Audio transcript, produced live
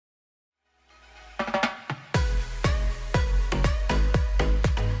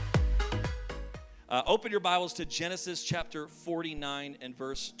Open your Bibles to Genesis chapter 49 and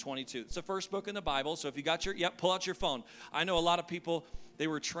verse 22. It's the first book in the Bible, so if you got pull out your phone. I know a lot of people, they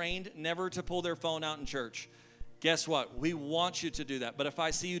were trained never to pull their phone out in church. Guess what? We want you to do that. But if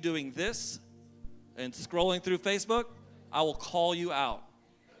I see you doing this and scrolling through Facebook, I will call you out.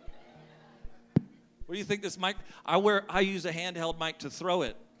 What do you think this mic? I use a handheld mic to throw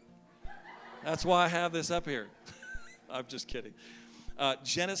it. That's why I have this up here. I'm just kidding.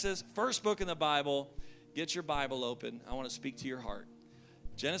 Genesis, first book in the Bible. Get your Bible open. I want to speak to your heart.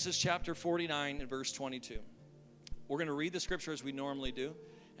 Genesis chapter 49 and verse 22. We're going to read the scripture as we normally do,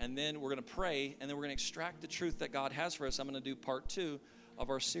 and then we're going to pray, and then we're going to extract the truth that God has for us. I'm going to do part 2 of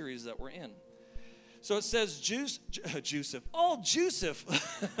our series that we're in. So it says, Joseph. Oh, Joseph.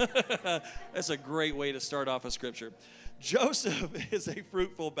 That's a great way to start off a scripture. Joseph is a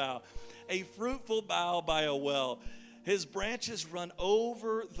fruitful bough by a well. His branches run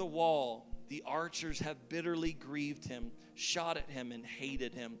over the wall. The archers have bitterly grieved him, shot at him, and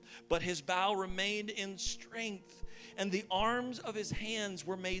hated him. But his bow remained in strength, and the arms of his hands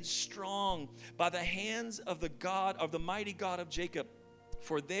were made strong by the hands of the mighty God of Jacob.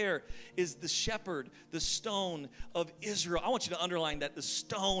 For there is the shepherd, the stone of Israel. I want you to underline that, the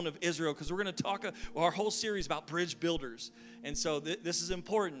stone of Israel, because we're going to talk our whole series about bridge builders. And so this is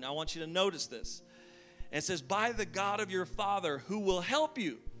important. I want you to notice this. And it says, by the God of your father who will help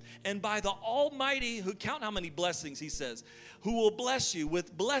you, and by the Almighty who, count how many blessings he says, who will bless you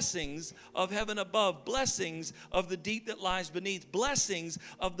with blessings of heaven above, blessings of the deep that lies beneath, blessings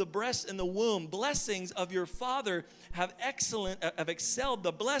of the breast and the womb, blessings of your father have excelled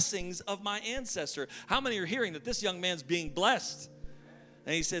the blessings of my ancestor. How many are hearing that this young man's being blessed?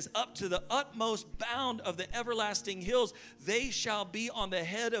 And he says, up to the utmost bound of the everlasting hills, they shall be on the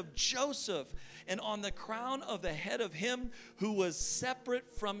head of Joseph and on the crown of the head of him who was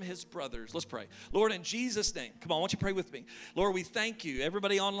separate from his brothers. Let's pray. Lord, in Jesus' name, come on, why don't you pray with me? Lord, we thank you.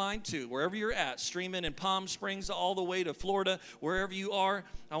 Everybody online too, wherever you're at, streaming in Palm Springs all the way to Florida, wherever you are,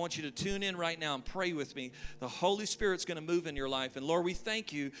 I want you to tune in right now and pray with me. The Holy Spirit's going to move in your life. And Lord, we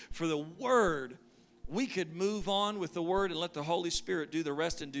thank you for the word. We could move on with the word and let the Holy Spirit do the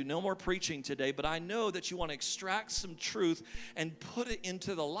rest and do no more preaching today. But I know that you want to extract some truth and put it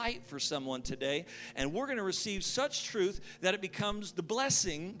into the light for someone today. And we're going to receive such truth that it becomes the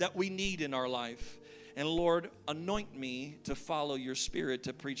blessing that we need in our life. And Lord, anoint me to follow your Spirit,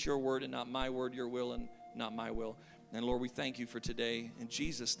 to preach your word and not my word, your will and not my will. And Lord, we thank you for today. In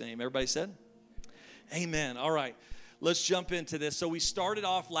Jesus' name. Everybody said? Amen. All right. Let's jump into this. So we started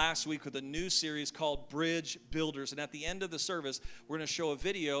off last week with a new series called Bridge Builders. And at the end of the service, we're going to show a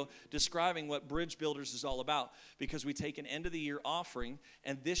video describing what Bridge Builders is all about, because we take an end of the year offering,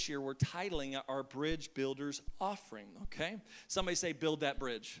 and this year we're titling our Bridge Builders offering, okay? Somebody say, build that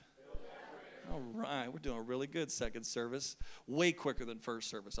bridge. All right, we're doing a really good second service. Way quicker than first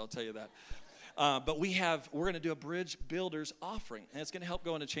service, I'll tell you that. But we're going to do a Bridge Builders offering, and it's going to help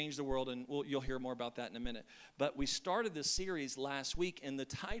go in to change the world, and you'll hear more about that in a minute. But we started this series last week, and the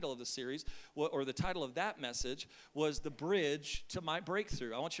title of the series, or the title of that message, was The Bridge to My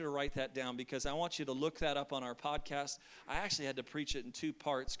Breakthrough. I want you to write that down, because I want you to look that up on our podcast. I actually had to preach it in 2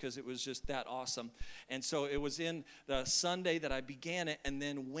 parts because it was just that awesome. And so it was in the Sunday that I began it, and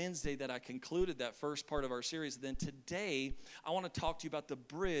then Wednesday that I concluded that first part of our series. Then today, I want to talk to you about the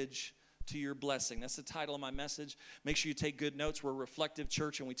bridge to your blessing. That's the title of my message. Make sure you take good notes. We're a reflective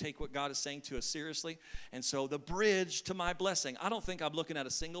church, and we take what God is saying to us seriously. And so the bridge to my blessing. I don't think I'm looking at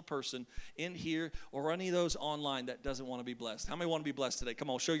a single person in here or any of those online that doesn't want to be blessed. How many want to be blessed today? Come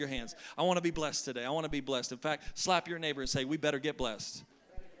on, show your hands. I want to be blessed today. I want to be blessed. In fact, slap your neighbor and say, we better get blessed.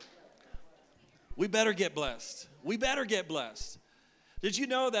 We better get blessed. We better get blessed. Did you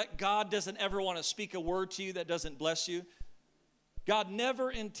know that God doesn't ever want to speak a word to you that doesn't bless you? God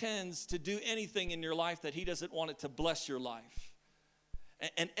never intends to do anything in your life that he doesn't want it to bless your life.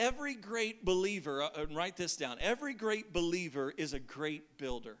 And every great believer, and write this down, every great believer is a great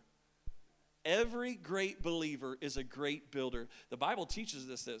builder. Every great believer is a great builder. The Bible teaches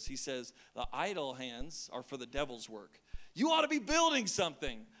us this. He says, the idle hands are for the devil's work. You ought to be building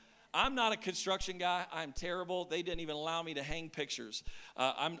something. I'm not a construction guy. I'm terrible. They didn't even allow me to hang pictures.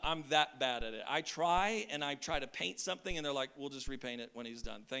 I'm that bad at it. I try to paint something, and they're like, we'll just repaint it when he's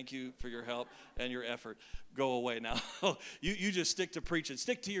done. Thank you for your help and your effort. Go away now. You just stick to preaching.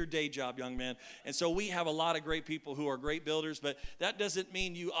 Stick to your day job, young man. And so we have a lot of great people who are great builders, but that doesn't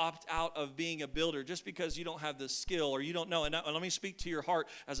mean you opt out of being a builder just because you don't have the skill or you don't know. And let me speak to your heart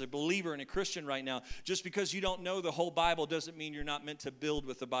as a believer and a Christian right now. Just because you don't know the whole Bible doesn't mean you're not meant to build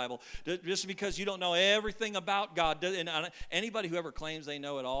with the Bible. Just because you don't know everything about God, and anybody who ever claims they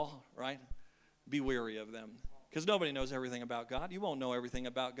know it all, right? be weary of them. Because nobody knows everything about God. You won't know everything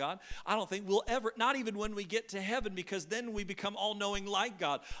about God. I don't think we'll ever, not even when we get to heaven, because then we become all-knowing like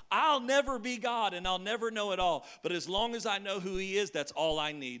God. I'll never be God, and I'll never know it all. But as long as I know who he is, that's all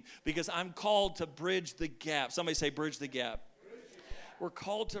I need. Because I'm called to bridge the gap. Somebody say, bridge the gap. We're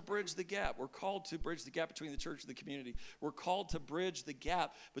called to bridge the gap. We're called to bridge the gap between the church and the community. We're called to bridge the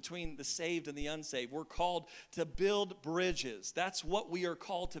gap between the saved and the unsaved. We're called to build bridges. That's what we are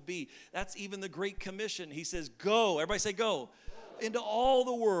called to be. That's even the Great Commission. He says, go. Everybody say go. Into all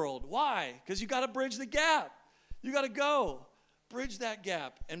the world. Why? Because you got to bridge the gap. You got to go. Bridge that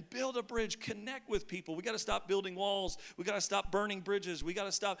gap and build a bridge. Connect with people. We got to stop building walls. We got to stop burning bridges. We got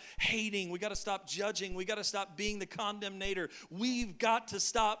to stop hating. We got to stop judging. We got to stop being the condemnator. We've got to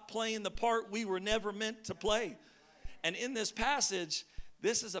stop playing the part we were never meant to play. And in this passage,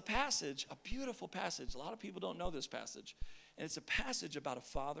 this is a passage, a beautiful passage. A lot of people don't know this passage. And it's a passage about a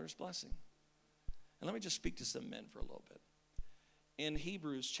father's blessing. And let me just speak to some men for a little bit. In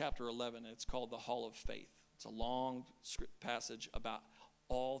Hebrews chapter 11, it's called the Hall of Faith. It's a long passage about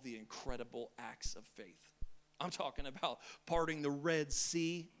all the incredible acts of faith. I'm talking about parting the Red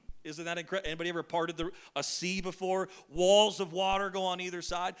Sea. Isn't that incredible? Anybody ever parted a sea before? Walls of water go on either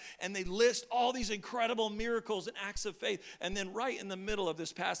side. And they list all these incredible miracles and acts of faith. And then right in the middle of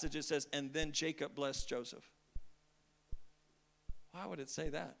this passage it says, and then Jacob blessed Joseph. Why would it say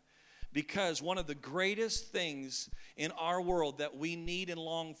that? Because one of the greatest things in our world that we need and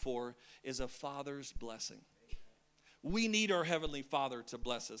long for is a father's blessing. We need our Heavenly Father to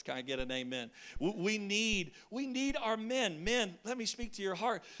bless us. Can I get an amen? We need our men. Men, let me speak to your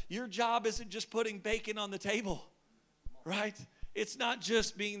heart. Your job isn't just putting bacon on the table, right? It's not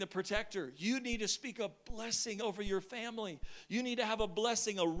just being the protector. You need to speak a blessing over your family. You need to have a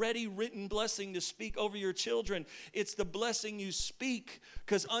blessing, a ready written blessing to speak over your children. It's the blessing you speak,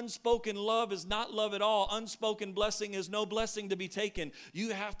 because unspoken love is not love at all. Unspoken blessing is no blessing to be taken.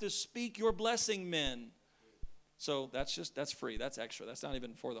 You have to speak your blessing, men. So that's free. That's extra. That's not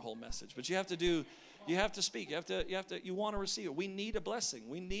even for the whole message. But you have to speak. You want to receive it. We need a blessing.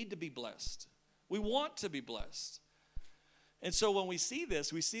 We need to be blessed. We want to be blessed. And so when we see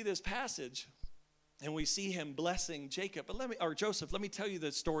this passage, and we see him blessing Jacob, Joseph. Let me tell you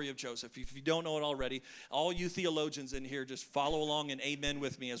the story of Joseph. If you don't know it already, all you theologians in here, just follow along and amen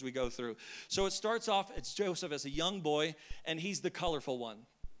with me as we go through. So it starts off, it's Joseph as a young boy, and he's the colorful one.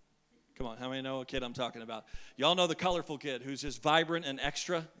 Come on, how many know a kid I'm talking about? Y'all know the colorful kid who's just vibrant and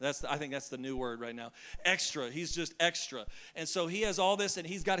extra? I think that's the new word right now. Extra. He's just extra. And so he has all this, and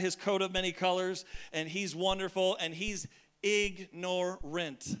he's got his coat of many colors, and he's wonderful, and he's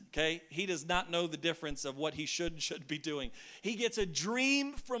ignorant, okay? He does not know the difference of what he should be doing. He gets a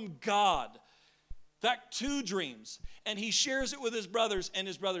dream from God. In fact, 2 dreams. And he shares it with his brothers, and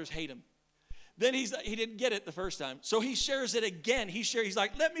his brothers hate him. Then he didn't get it the first time. So he shares it again. He's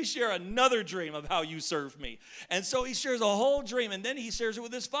like, let me share another dream of how you serve me. And so he shares a whole dream, and then he shares it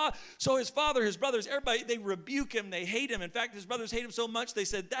with his father. So his father, his brothers, everybody, they rebuke him. They hate him. In fact, his brothers hate him so much, they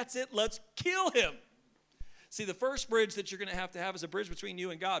said, that's it, let's kill him. See, the first bridge that you're going to have is a bridge between you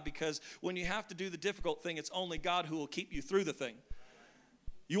and God, because when you have to do the difficult thing, it's only God who will keep you through the thing.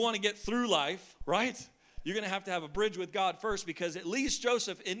 You want to get through life, right? You're going to have a bridge with God first, because at least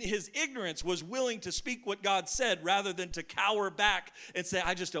Joseph, in his ignorance, was willing to speak what God said rather than to cower back and say,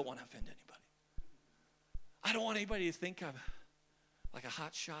 I just don't want to offend anybody. I don't want anybody to think I'm like a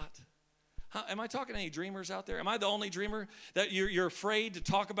hot shot. Am I talking to any dreamers out there? Am I the only dreamer that you're afraid to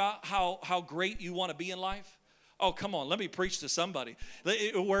talk about how great you want to be in life? Oh, come on, let me preach to somebody.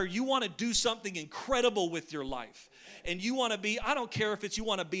 Where you want to do something incredible with your life. And you want to be, I don't care if it's you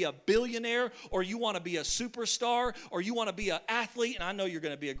want to be a billionaire, or you want to be a superstar, or you want to be an athlete, and I know you're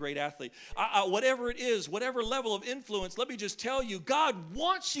going to be a great athlete. Whatever it is, whatever level of influence, let me just tell you, God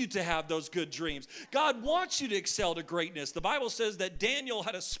wants you to have those good dreams. God wants you to excel to greatness. The Bible says that Daniel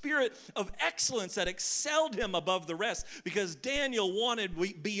had a spirit of excellence that excelled him above the rest, because Daniel wanted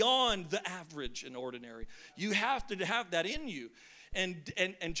beyond the average and ordinary. You have to have that in you. And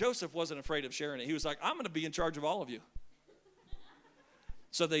Joseph wasn't afraid of sharing it. He was like, I'm going to be in charge of all of you.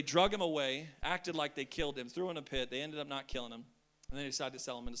 So they drug him away, acted like they killed him, threw him in a pit. They ended up not killing him. And then they decided to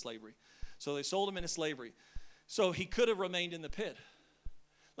sell him into slavery. So they sold him into slavery. So he could have remained in the pit.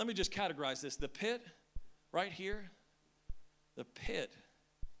 Let me just categorize this. The pit right here, the pit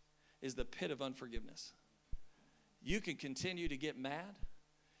is the pit of unforgiveness. You can continue to get mad.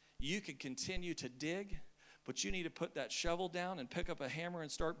 You can continue to dig. But you need to put that shovel down and pick up a hammer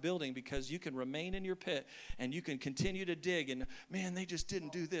and start building, because you can remain in your pit and you can continue to dig. And man, they just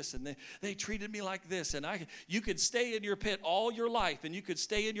didn't do this, and they treated me like this. And you could stay in your pit all your life, and you could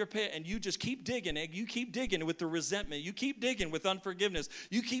stay in your pit and you just keep digging. And you keep digging with the resentment. You keep digging with unforgiveness.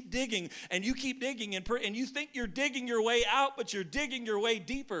 You keep digging and you keep digging, and you think you're digging your way out, but you're digging your way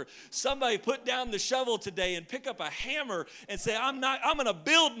deeper. Somebody put down the shovel today and pick up a hammer and say, I'm going to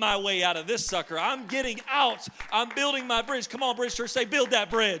build my way out of this sucker. I'm getting out. I'm building my bridge. Come on, Bridge Church, say, build that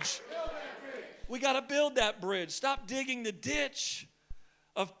bridge. Build that bridge. We got to build that bridge. Stop digging the ditch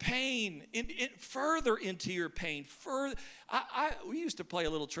of pain further into your pain. We used to play a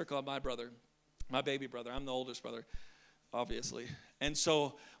little trick on my brother, my baby brother. I'm the oldest brother, obviously. And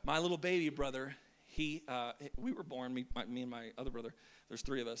so my little baby brother, we were born, me and my other brother, there's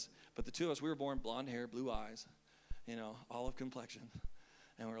three of us, but the two of us, we were born blonde hair, blue eyes, olive complexion.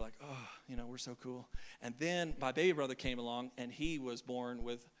 And we're like, oh, we're so cool. And then my baby brother came along, and he was born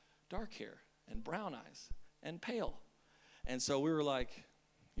with dark hair and brown eyes and pale. And so we were like,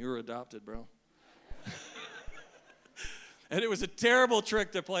 you were adopted, bro. And it was a terrible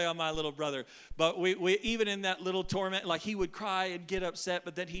trick to play on my little brother. But we even in that little torment, like he would cry and get upset,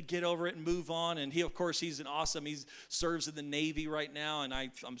 but then he'd get over it and move on. And he serves in the Navy right now. And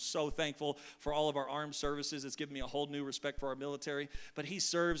I'm so thankful for all of our armed services. It's given me a whole new respect for our military. But he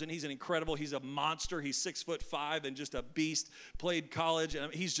serves, and he's he's a monster. He's 6'5" and just a beast. Played college,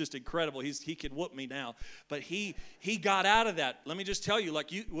 and he's just incredible. He can whoop me now. But he got out of that. Let me just tell you,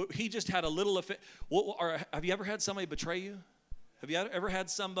 he just had a little effect. Have you ever had somebody betray you? Have you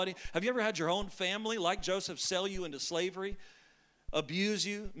ever had your own family, like Joseph, sell you into slavery, abuse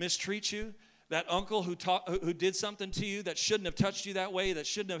you, mistreat you? That uncle who did something to you that shouldn't have touched you that way, that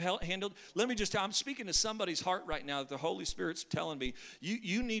shouldn't have handled. Let me just tell you, I'm speaking to somebody's heart right now that the Holy Spirit's telling me,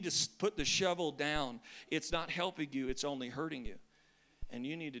 you need to put the shovel down. It's not helping you, it's only hurting you. And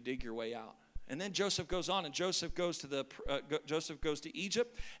you need to dig your way out. And then Joseph goes on, and Joseph goes to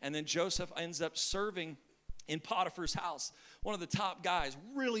Egypt, and then Joseph ends up serving in Potiphar's house, one of the top guys,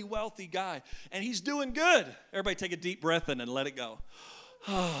 really wealthy guy, and he's doing good. Everybody take a deep breath in and let it go.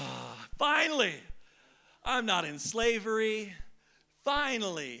 Finally, I'm not in slavery.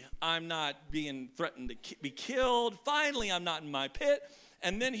 Finally, I'm not being threatened to be killed. Finally, I'm not in my pit.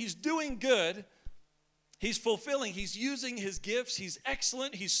 And then he's doing good. He's fulfilling. He's using his gifts. He's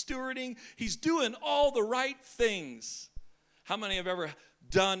excellent. He's stewarding. He's doing all the right things. How many have ever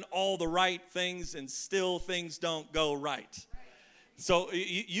done all the right things and still things don't go right? So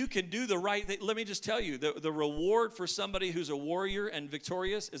you can do the right thing. Let me just tell you, the reward for somebody who's a warrior and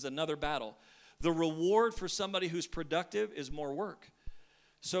victorious is another battle. The reward for somebody who's productive is more work.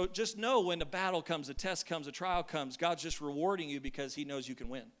 So just know when a battle comes, a test comes, a trial comes, God's just rewarding you because he knows you can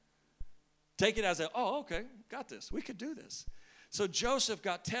win. Take it as okay, got this. We could do this. So Joseph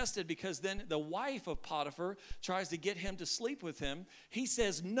got tested because then the wife of Potiphar tries to get him to sleep with him. He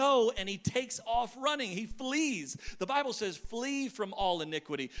says no, and he takes off running. He flees. The Bible says flee from all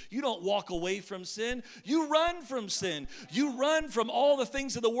iniquity. You don't walk away from sin. You run from sin. You run from all the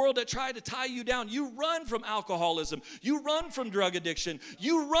things of the world that try to tie you down. You run from alcoholism. You run from drug addiction.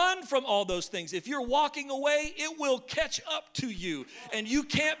 You run from all those things. If you're walking away, it will catch up to you. And you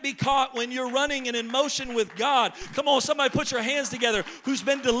can't be caught when you're running and in motion with God. Come on, somebody put your hands together who's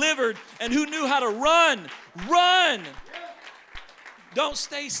been delivered and who knew how to run. Don't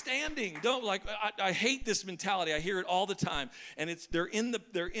stay standing. I hate this mentality. I hear it all the time, and they're in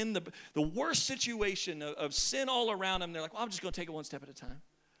the worst situation of sin all around them. They're like, well, I'm just going to take it one step at a time.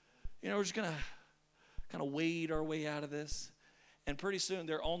 We're just going to kind of wade our way out of this, and pretty soon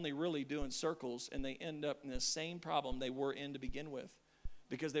they're only really doing circles, and they end up in the same problem they were in to begin with,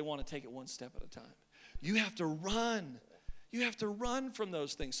 because they want to take it one step at a time. You have to run. You have to run from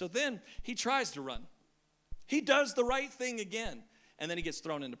those things. So then he tries to run. He does the right thing again, and then he gets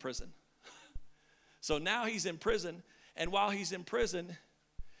thrown into prison. So now he's in prison, and while he's in prison,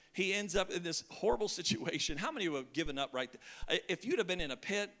 he ends up in this horrible situation. How many of you have given up right there? If you'd have been in a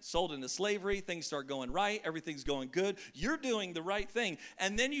pit, sold into slavery, things start going right, everything's going good, you're doing the right thing,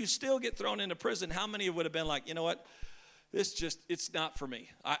 and then you still get thrown into prison. How many would have been like, you know what? It's not for me.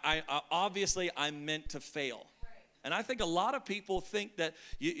 Obviously, I'm meant to fail. And I think a lot of people think that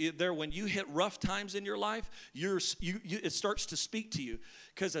when you hit rough times in your life, it starts to speak to you.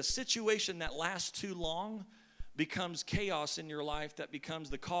 Because a situation that lasts too long becomes chaos in your life, that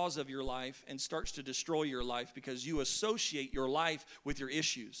becomes the cause of your life and starts to destroy your life because you associate your life with your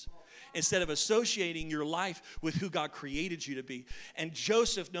issues instead of associating your life with who God created you to be. And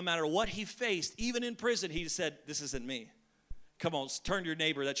Joseph, no matter what he faced, even in prison, he said, this isn't me. Come on, turn to your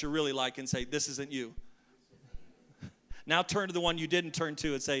neighbor that you really like and say, this isn't you. Now turn to the one you didn't turn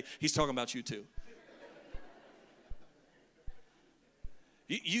to and say, he's talking about you too.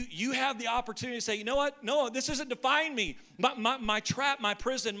 You have the opportunity to say, you know what? No, this doesn't define me. My trap, my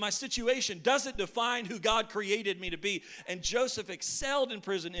prison, my situation doesn't define who God created me to be. And Joseph excelled in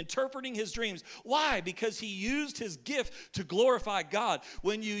prison, interpreting his dreams. Why? Because he used his gift to glorify God.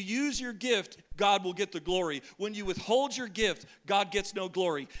 When you use your gift, God will get the glory. When you withhold your gift, God gets no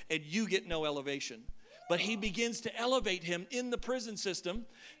glory, and you get no elevation. But he begins to elevate him in the prison system.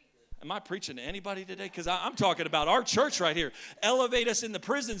 Am I preaching to anybody today? Because I'm talking about our church right here. Elevate us in the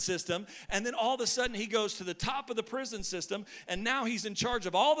prison system. And then all of a sudden he goes to the top of the prison system. And now he's in charge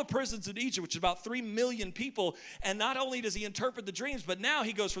of all the prisons in Egypt, which is about 3 million people. And not only does he interpret the dreams, but now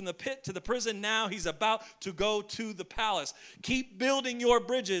he goes from the pit to the prison. Now he's about to go to the palace. Keep building your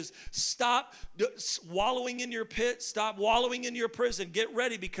bridges. Stop wallowing in your pit. Stop wallowing in your prison. Get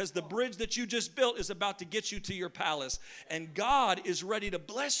ready, because the bridge that you just built is about to get you to your palace. And God is ready to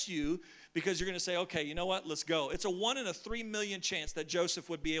bless you, because you're going to say, okay, you know what? Let's go. It's a 1 in 3 million chance that Joseph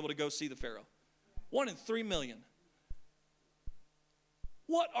would be able to go see the Pharaoh. 1 in 3 million.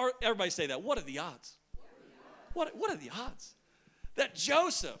 Everybody say that. What are the odds? What are the odds? That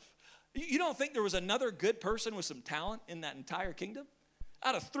Joseph, you don't think there was another good person with some talent in that entire kingdom?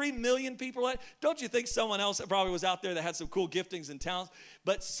 Out of 3 million people, don't you think someone else that probably was out there that had some cool giftings and talents?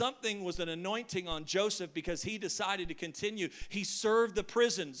 But something was an anointing on Joseph, because he decided to continue. He served the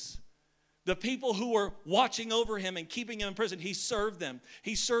prisons. The people who were watching over him and keeping him in prison, he served them.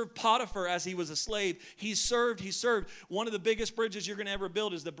 He served Potiphar as he was a slave. He served. One of the biggest bridges you're going to ever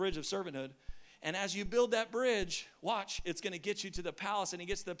build is the bridge of servanthood. And as you build that bridge, watch, it's going to get you to the palace. And he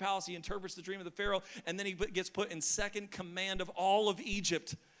gets to the palace, he interprets the dream of the Pharaoh, and then he gets put in second command of all of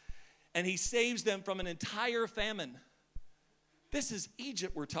Egypt. And he saves them from an entire famine. This is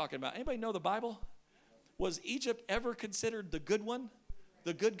Egypt we're talking about. Anybody know the Bible? Was Egypt ever considered the good one?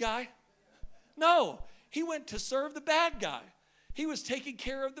 The good guy? No. He went to serve the bad guy. He was taking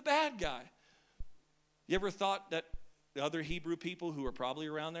care of the bad guy. You ever thought that the other Hebrew people who are probably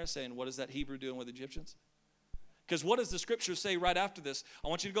around there saying, what is that Hebrew doing with Egyptians? Because what does the scripture say right after this? I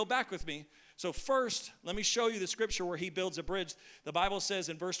want you to go back with me. So first, let me show you the scripture where he builds a bridge. The Bible says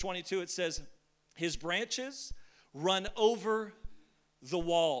in verse 22, it says, his branches run over the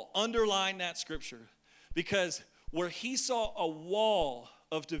wall. Underline that scripture. Because where he saw a wall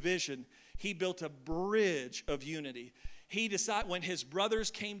of division, he built a bridge of unity. He decided, when his brothers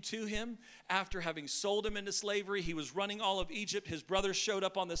came to him after having sold him into slavery, he was running all of Egypt. His brothers showed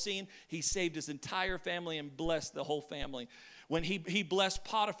up on the scene. He saved his entire family and blessed the whole family. When he blessed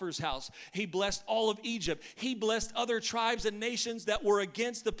Potiphar's house, he blessed all of Egypt. He blessed other tribes and nations that were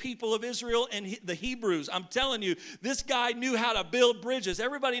against the people of Israel and the Hebrews. I'm telling you, this guy knew how to build bridges.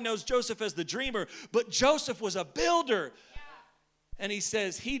 Everybody knows Joseph as the dreamer, but Joseph was a builder. And he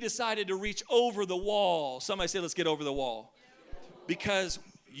says he decided to reach over the wall. Somebody say, let's get over the wall. Because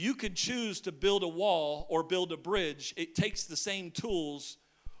you could choose to build a wall or build a bridge. It takes the same tools.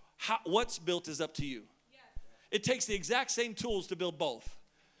 What's built is up to you. It takes the exact same tools to build both.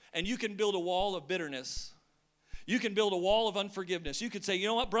 And you can build a wall of bitterness. You can build a wall of unforgiveness. You could say, you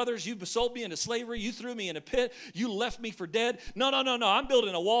know what, brothers, you sold me into slavery. You threw me in a pit. You left me for dead. No. I'm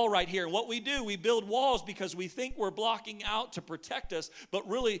building a wall right here. And what we do, we build walls because we think we're blocking out to protect us. But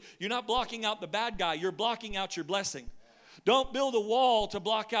really, you're not blocking out the bad guy. You're blocking out your blessing. Don't build a wall to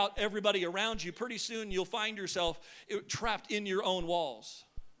block out everybody around you. Pretty soon, you'll find yourself trapped in your own walls.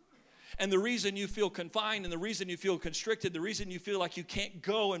 And the reason you feel confined and the reason you feel constricted, the reason you feel like you can't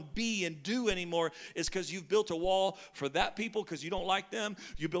go and be and do anymore is because you've built a wall for that people because you don't like them.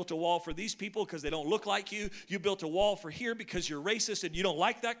 You built a wall for these people because they don't look like you. You built a wall for here because you're racist and you don't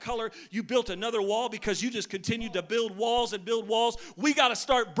like that color. You built another wall because you just continued to build walls and build walls. We got to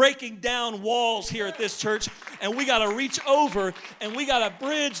start breaking down walls here at this church, and we got to reach over and we got to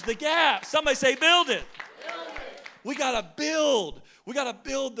bridge the gap. Somebody say, build it. We got to build. We got to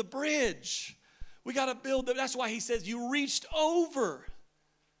build the bridge. We got to build that's why he says you reached over.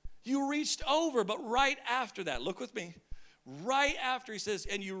 You reached over. But right after that, look with me. Right after he says,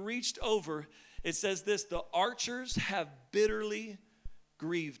 and you reached over, it says this, the archers have bitterly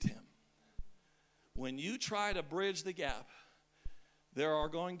grieved him. When you try to bridge the gap, there are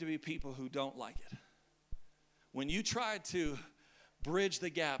going to be people who don't like it. When you try to bridge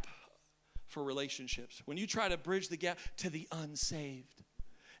the gap for relationships, when you try to bridge the gap to the unsaved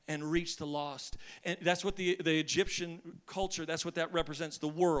and reach the lost, and that's what the Egyptian culture, that's what that represents, the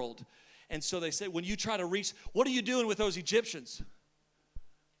world. And so they say, when you try to reach, what are you doing with those Egyptians?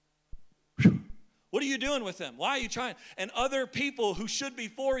 What What are you doing with them? Why are you trying? And other people who should be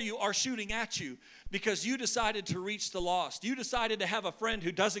for you are shooting at you because you decided to reach the lost. You decided to have a friend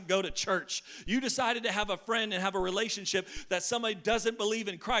who doesn't go to church. You decided to have a friend and have a relationship that somebody doesn't believe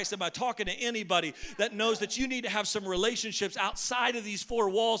in Christ. Am I talking to anybody that knows that you need to have some relationships outside of these four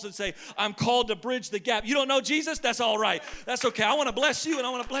walls and say, I'm called to bridge the gap. You don't know Jesus? That's all right. That's okay. I want to bless you and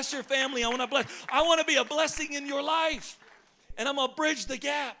I want to bless your family. I want to be a blessing in your life. And I'm going to bridge the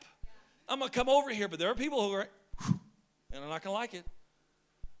gap. I'm going to come over here. But there are people who are, and I'm not going to like it.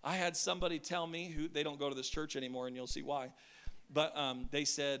 I had somebody tell me, who they don't go to this church anymore, and you'll see why. But they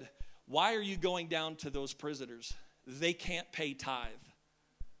said, why are you going down to those prisoners? They can't pay tithe.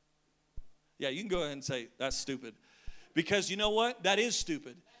 Yeah, you can go ahead and say, that's stupid. Because you know what? That is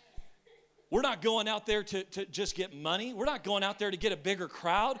stupid. We're not going out there to just get money. We're not going out there to get a bigger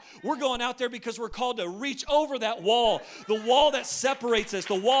crowd. We're going out there because we're called to reach over that wall, the wall that separates us,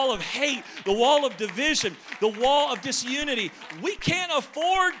 the wall of hate, the wall of division, the wall of disunity. We can't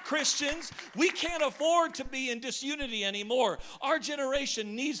afford, Christians, we can't afford to be in disunity anymore. Our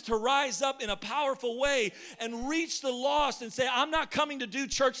generation needs to rise up in a powerful way and reach the lost and say, I'm not coming to do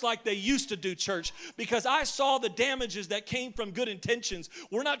church like they used to do church because I saw the damages that came from good intentions.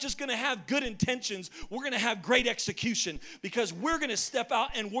 We're not just going to have good intentions, we're going to have great execution because we're going to step out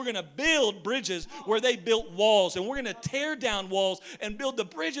and we're going to build bridges where they built walls, and we're going to tear down walls and build the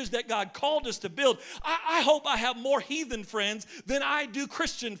bridges that God called us to build. I hope I have more heathen friends than I do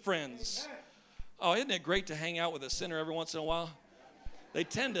Christian friends. Oh, isn't it great to hang out with a sinner every once in a while? They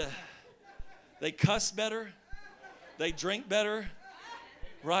cuss better, they drink better,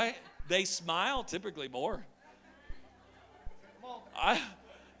 right? They smile typically more.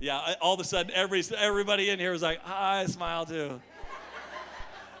 Yeah, all of a sudden, everybody in here was like, I smile too.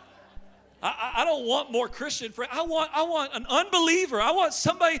 I don't want more Christian friends. I want an unbeliever. I want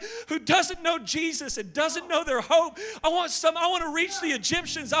somebody who doesn't know Jesus and doesn't know their hope. I want to reach the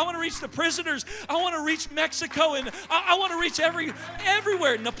Egyptians. I want to reach the prisoners. I want to reach Mexico, and I want to reach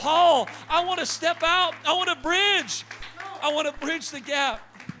everywhere. Nepal. I want to step out. I want to bridge. I want to bridge the gap.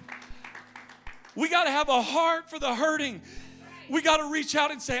 We got to have a heart for the hurting. We got to reach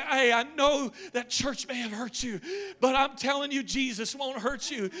out and say, hey, I know that church may have hurt you, but I'm telling you, Jesus won't hurt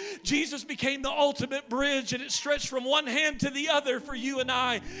you. Jesus became the ultimate bridge, and it stretched from one hand to the other for you and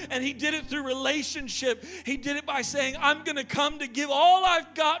I. And he did it through relationship. He did it by saying, I'm going to come to give all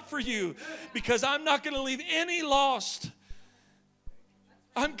I've got for you because I'm not going to leave any lost.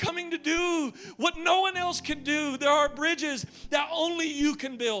 I'm coming to do what no one else can do. There are bridges that only you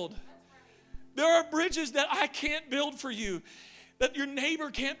can build. There are bridges that I can't build for you, that your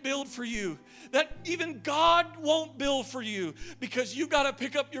neighbor can't build for you, that even God won't build for you, because you got to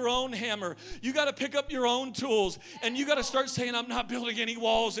pick up your own hammer. You got to pick up your own tools, and you got to start saying, I'm not building any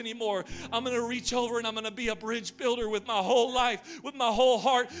walls anymore. I'm going to reach over and I'm going to be a bridge builder with my whole life, with my whole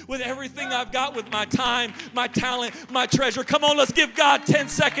heart, with everything I've got, with my time, my talent, my treasure. Come on, let's give God 10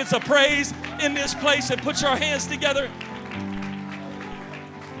 seconds of praise in this place and put your hands together.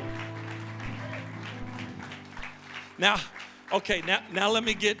 Now let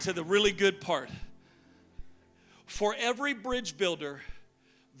me get to the really good part. For every bridge builder,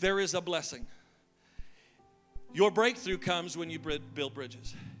 there is a blessing. Your breakthrough comes when you build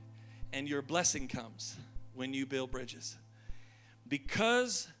bridges, and your blessing comes when you build bridges.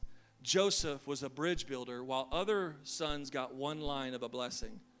 Because Joseph was a bridge builder, while other sons got one line of a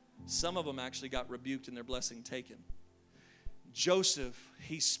blessing, some of them actually got rebuked and their blessing taken. Joseph,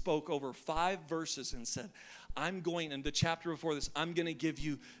 he spoke over 5 verses and said, in the chapter before this, I'm going to give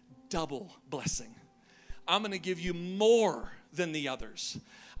you double blessing. I'm going to give you more than the others.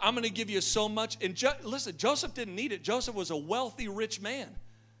 I'm going to give you so much. And listen, Joseph didn't need it. Joseph was a wealthy, rich man.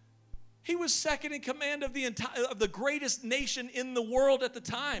 He was second in command of the greatest nation in the world at the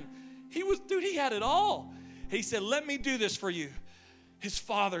time. He had it all. He said, let me do this for you. His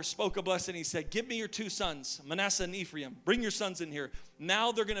father spoke a blessing. He said, give me your 2 sons, Manasseh and Ephraim. Bring your sons in here.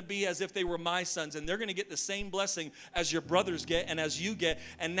 Now they're going to be as if they were my sons, and they're going to get the same blessing as your brothers get and as you get,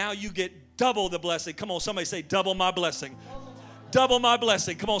 and now you get double the blessing. Come on, somebody say, double my blessing. Double my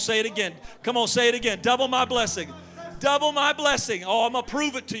blessing. Come on, say it again. Come on, say it again. Double my blessing. Double my blessing. Oh, I'm going to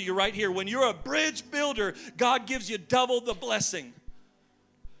prove it to you right here. When you're a bridge builder, God gives you double the blessing.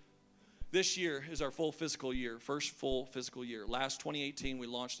 This year is our full fiscal year, first full fiscal year. Last 2018, we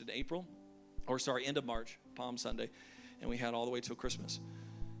launched in end of March, Palm Sunday, and we had all the way till Christmas.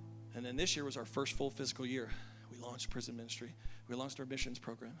 And then this year was our first full fiscal year. We launched prison ministry. We launched our missions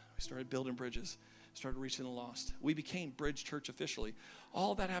program. We started building bridges, started reaching the lost. We became Bridge Church officially.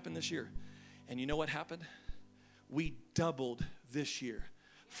 All that happened this year. And you know what happened? We doubled this year.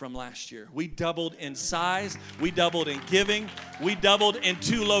 from last year. We doubled in size. We doubled in giving. We doubled in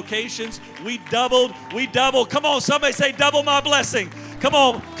 2 locations. We doubled. Come on, somebody say double my blessing. Come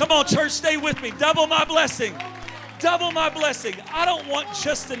on, church, stay with me. Double my blessing. Double my blessing. I don't want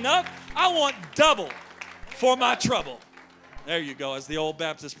just enough. I want double for my trouble. There you go, as the old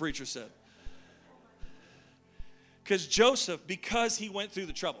Baptist preacher said. Because Joseph, because he went through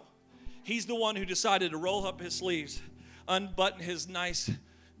the trouble, he's the one who decided to roll up his sleeves, unbutton his nice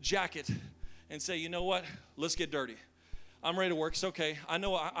jacket, and say, you know what? Let's get dirty. I'm ready to work. It's okay. I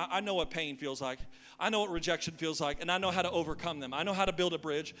know what pain feels like. I know what rejection feels like, and I know how to overcome them. I know how to build a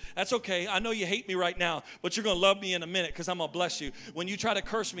bridge. That's okay. I know you hate me right now, but you're going to love me in a minute because I'm going to bless you. When you try to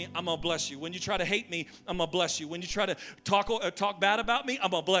curse me, I'm going to bless you. When you try to hate me, I'm going to bless you. When you try to talk bad about me,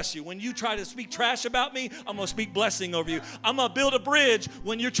 I'm going to bless you. When you try to speak trash about me, I'm going to speak blessing over you. I'm going to build a bridge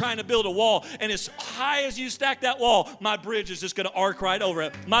when you're trying to build a wall, and as high as you stack that wall, my bridge is just going to arc right over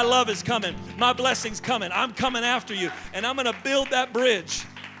it. My love is coming. My blessing's coming. I'm coming after you, and I'm going to build that bridge.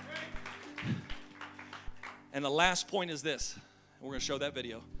 And the last point is this. We're going to show that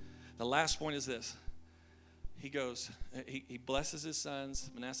video. The last point is this. He goes, he blesses his sons,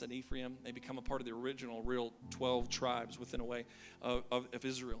 Manasseh and Ephraim. They become a part of the original real 12 tribes within a way of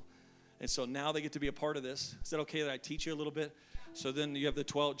Israel. And so now they get to be a part of this. Is that okay that I teach you a little bit? So then you have the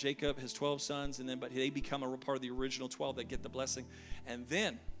 12, Jacob, his 12 sons, and then but they become a part of the original 12 that get the blessing. And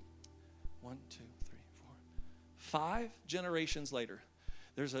then, 1, 2, 3, 4, 5 generations later,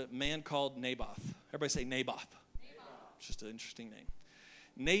 there's a man called Naboth. Everybody say Naboth. It's just an interesting name.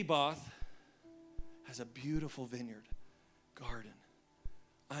 Naboth has a beautiful vineyard, garden.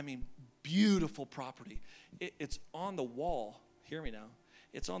 I mean, beautiful property. It's on the wall. Hear me now.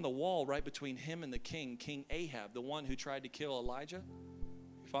 It's on the wall right between him and the king, King Ahab, the one who tried to kill Elijah.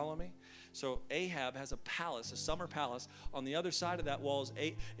 You follow me? So Ahab has a palace, a summer palace. On the other side of that wall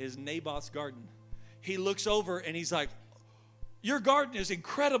is Naboth's garden. He looks over and he's like, your garden is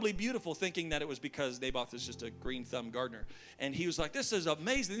incredibly beautiful, thinking that it was because Naboth is just a green thumb gardener. And he was like, this is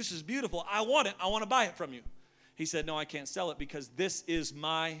amazing. This is beautiful. I want it. I want to buy it from you. He said, no, I can't sell it because this is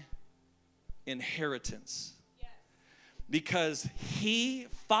my inheritance. Yes. Because he,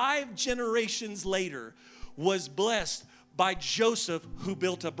 5 generations later, was blessed by Joseph, who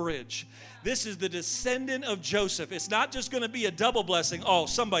built a bridge. This is the descendant of Joseph. It's not just going to be a double blessing. Oh,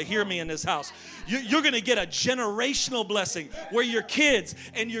 somebody hear me in this house. You're going to get a generational blessing where your kids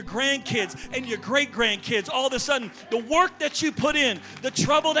and your grandkids and your great-grandkids, all of a sudden, the work that you put in, the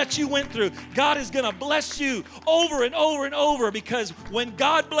trouble that you went through, God is going to bless you over and over and over, because when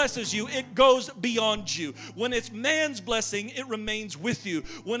God blesses you, it goes beyond you. When it's man's blessing, it remains with you.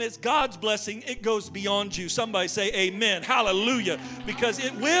 When it's God's blessing, it goes beyond you. Somebody say amen. Hallelujah. Because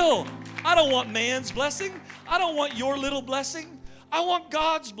it will. I don't want man's blessing. I don't want your little blessing. I want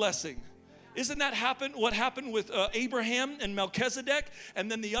God's blessing. Isn't that what happened with Abraham and Melchizedek, and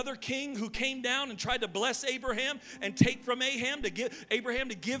then the other king who came down and tried to bless Abraham and take from Abraham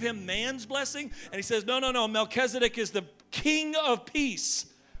to give him man's blessing? And he says, no, Melchizedek is the king of peace.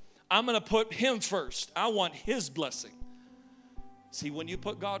 I'm going to put him first. I want his blessing. See, when you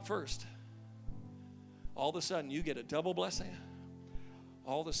put God first, all of a sudden you get a double blessing.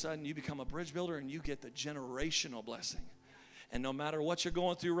 All of a sudden you become a bridge builder and you get the generational blessing. And no matter what you're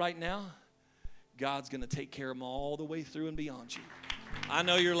going through right now, God's going to take care of them all the way through and beyond you. I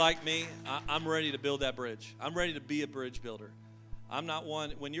know you're like me. I'm ready to build that bridge. I'm ready to be a bridge builder. I'm not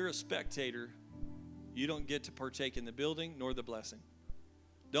one. When you're a spectator, you don't get to partake in the building nor the blessing.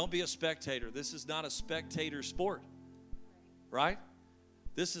 Don't be a spectator. This is not a spectator sport, right?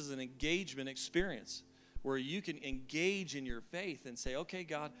 This is an engagement experience where you can engage in your faith and say, okay,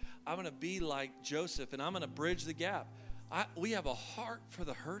 God, I'm going to be like Joseph, and I'm going to bridge the gap. We have a heart for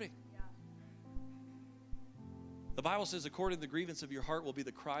the hurting. The Bible says, according to the grievance of your heart will be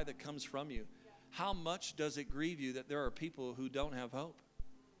the cry that comes from you. How much does it grieve you that there are people who don't have hope?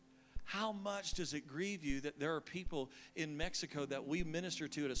 How much does it grieve you that there are people in Mexico that we minister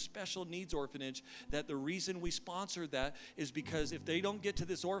to at a special needs orphanage, that the reason we sponsor that is because if they don't get to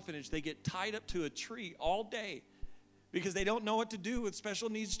this orphanage, they get tied up to a tree all day because they don't know what to do with special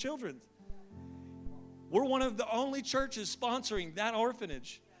needs children. We're one of the only churches sponsoring that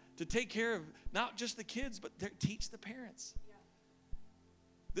orphanage to take care of not just the kids, but teach the parents.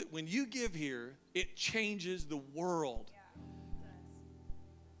 That when you give here, it changes the world.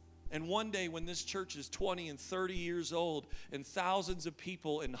 And one day when this church is 20 and 30 years old and thousands of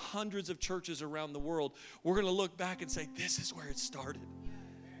people and hundreds of churches around the world, we're going to look back and say, this is where it started.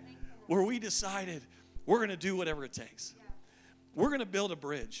 Where we decided we're going to do whatever it takes. We're going to build a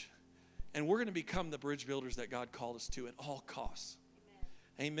bridge. And we're going to become the bridge builders that God called us to at all costs.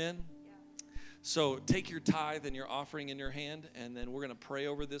 Amen. So take your tithe and your offering in your hand, and then we're going to pray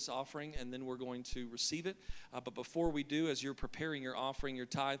over this offering, and then we're going to receive it. But before we do, as you're preparing your offering, your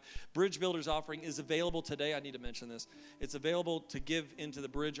tithe, Bridge Builders offering is available today. I need to mention this. It's available to give into the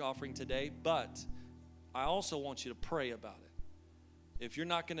Bridge offering today, but I also want you to pray about it. If you're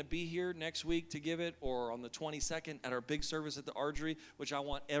not going to be here next week to give it, or on the 22nd at our big service at the Archery, which I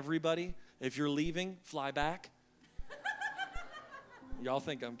want everybody, if you're leaving, fly back. Y'all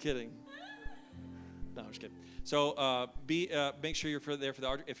think I'm kidding. No, I'm just kidding. So make sure you're there for the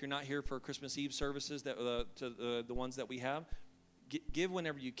Archery. If you're not here for Christmas Eve services, the ones that we have, give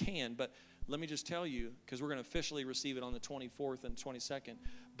whenever you can. But let me just tell you, because we're going to officially receive it on the 24th and 22nd,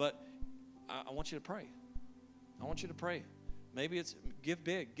 but I want you to pray. I want you to pray. Maybe it's give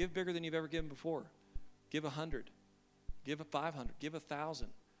big. Give bigger than you've ever given before. Give 100. Give 500. Give 1,000.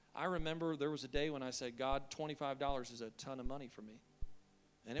 I remember there was a day when I said, God, $25 is a ton of money for me.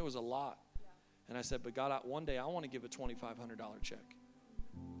 And it was a lot. And I said, but God, one day I want to give a $2,500 check.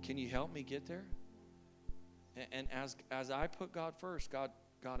 Can you help me get there? And as I put God first, God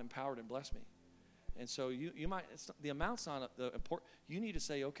empowered and blessed me. And so you might, the amount's not the important. You need to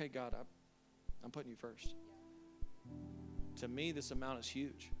say, okay, God, I'm putting you first. To me, this amount is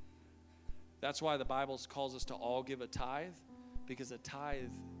huge. That's why the Bible calls us to all give a tithe, because a tithe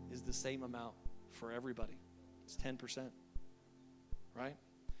is the same amount for everybody. It's 10%, right?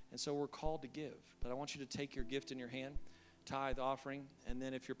 And so we're called to give. But I want you to take your gift in your hand, tithe offering, and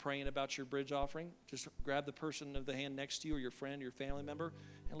then if you're praying about your Bridge offering, just grab the person of the hand next to you, or your friend, your family member,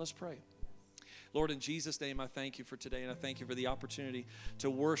 and let's pray. Lord, in Jesus' name, I thank you for today, and I thank you for the opportunity to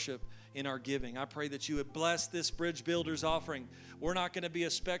worship in our giving. I pray that you would bless this Bridge Builders offering. We're not going to be a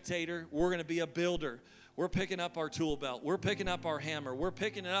spectator. We're going to be a builder. We're picking up our tool belt. We're picking up our hammer. We're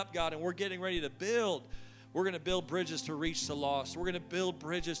picking it up, God, and we're getting ready to build. We're going to build bridges to reach the lost. We're going to build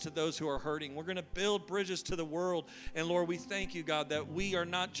bridges to those who are hurting. We're going to build bridges to the world. And Lord, we thank you, God, that we are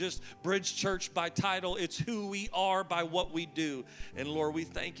not just Bridge Church by title. It's who we are by what we do. And Lord, we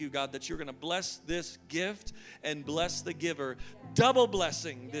thank you, God, that you're going to bless this gift and bless the giver. Double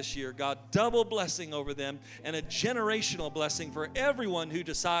blessing this year, God. Double blessing over them, and a generational blessing for everyone who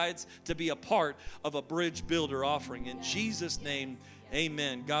decides to be a part of a Bridge Builder offering. In Jesus' name,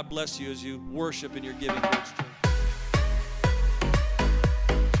 amen. God bless you as you worship in your giving. Bridge Church.